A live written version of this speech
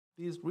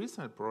these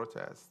recent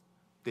protests,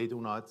 they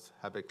do not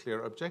have a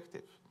clear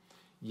objective.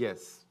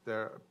 Yes,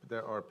 there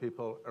are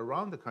people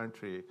around the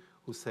country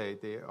who say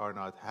they are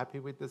not happy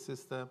with the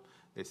system.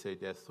 They say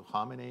death to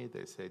Khamenei.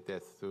 They say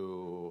death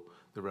to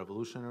the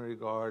Revolutionary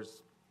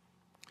Guards.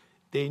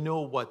 They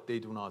know what they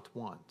do not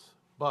want.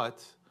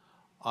 But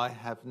I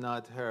have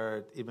not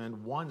heard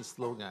even one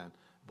slogan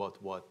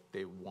about what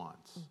they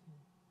want.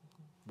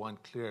 One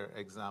clear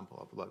example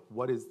of like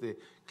what is the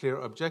clear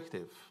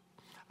objective.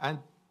 And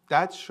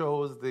that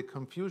shows the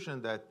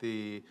confusion that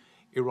the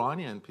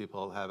Iranian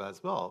people have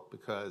as well,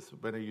 because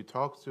when you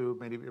talk to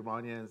many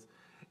Iranians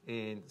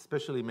in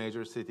especially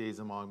major cities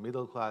among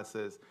middle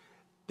classes,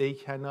 they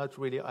cannot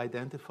really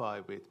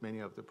identify with many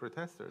of the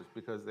protesters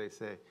because they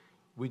say,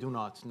 we do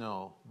not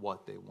know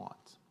what they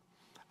want.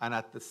 And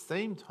at the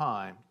same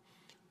time,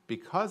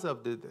 because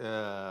of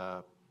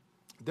the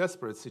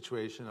desperate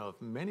situation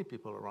of many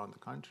people around the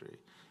country,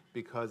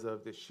 because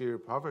of the sheer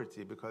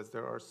poverty, because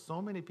there are so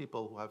many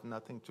people who have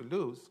nothing to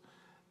lose,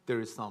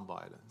 there is some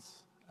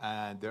violence.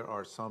 And there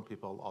are some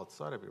people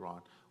outside of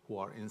Iran who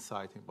are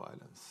inciting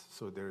violence.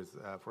 So there's,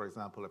 for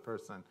example, a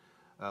person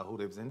who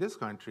lives in this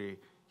country.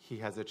 He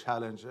has a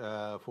challenge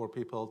for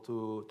people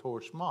to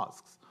torch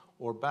mosques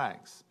or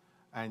banks.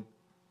 And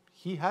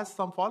he has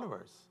some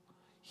followers.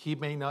 He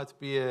may not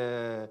be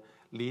a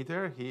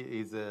leader. He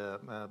is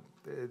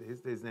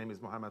his name is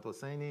Mohammad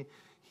Hosseini.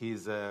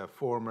 He's a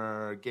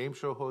former game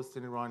show host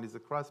in Iran. He's a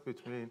cross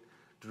between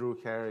Drew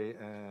Carey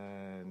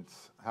and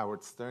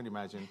Howard Stern.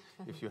 Imagine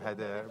if you had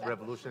a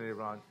revolution in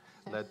Iran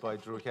led by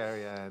Drew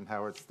Carey and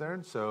Howard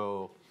Stern.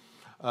 So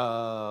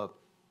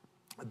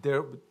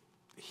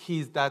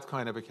he's that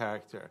kind of a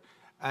character.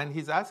 And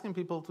he's asking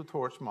people to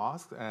torch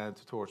mosques and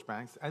to torch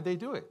banks, and they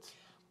do it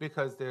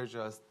because they're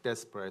just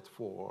desperate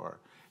for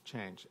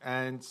change.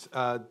 And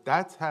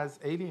that has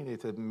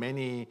alienated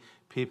many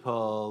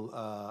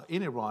people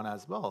in Iran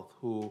as well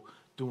who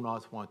do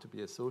not want to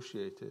be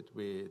associated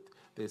with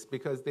this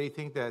because they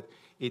think that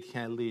it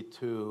can lead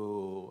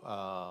to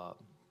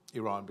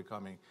Iran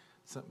becoming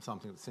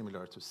something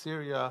similar to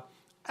Syria.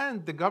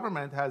 And the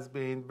government has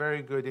been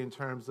very good in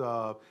terms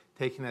of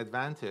taking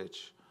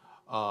advantage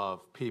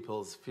of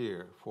people's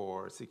fear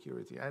for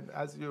security. And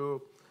as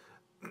you,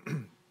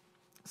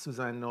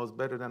 Suzanne knows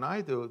better than I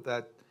do,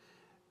 that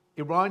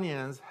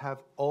Iranians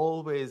have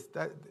always,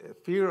 that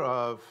fear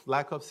of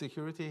lack of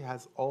security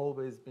has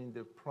always been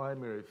the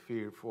primary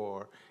fear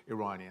for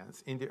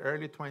Iranians. In the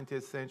early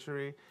 20th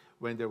century,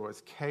 when there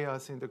was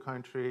chaos in the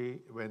country,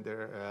 when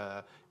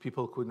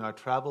people could not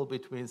travel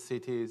between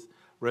cities,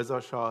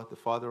 Reza Shah, the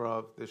father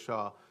of the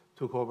Shah,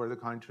 took over the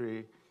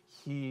country.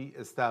 He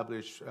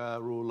established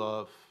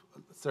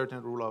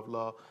certain rule of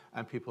law,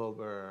 and people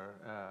were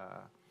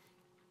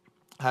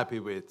happy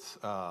with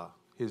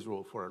his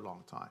rule for a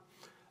long time.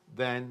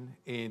 Then,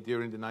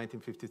 during the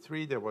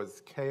 1953, there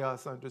was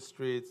chaos on the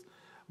streets.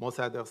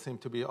 Mossadegh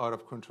seemed to be out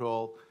of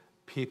control.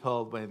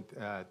 People, when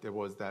there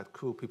was that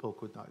coup, people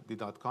did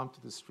not come to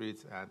the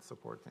streets and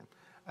support him.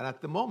 And at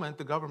the moment,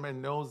 the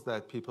government knows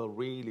that people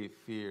really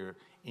fear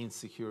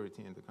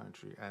insecurity in the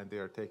country, and they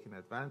are taking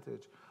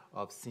advantage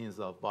of scenes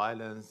of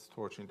violence,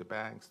 torching the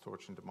banks,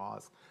 torching the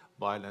mosques,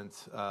 violent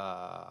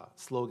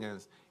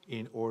slogans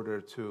in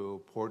order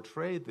to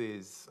portray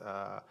these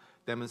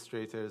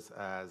demonstrators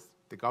as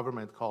the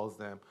government calls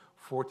them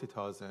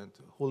 40,000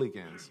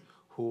 hooligans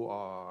who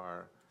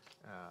are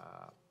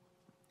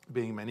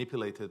being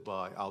manipulated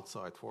by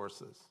outside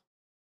forces.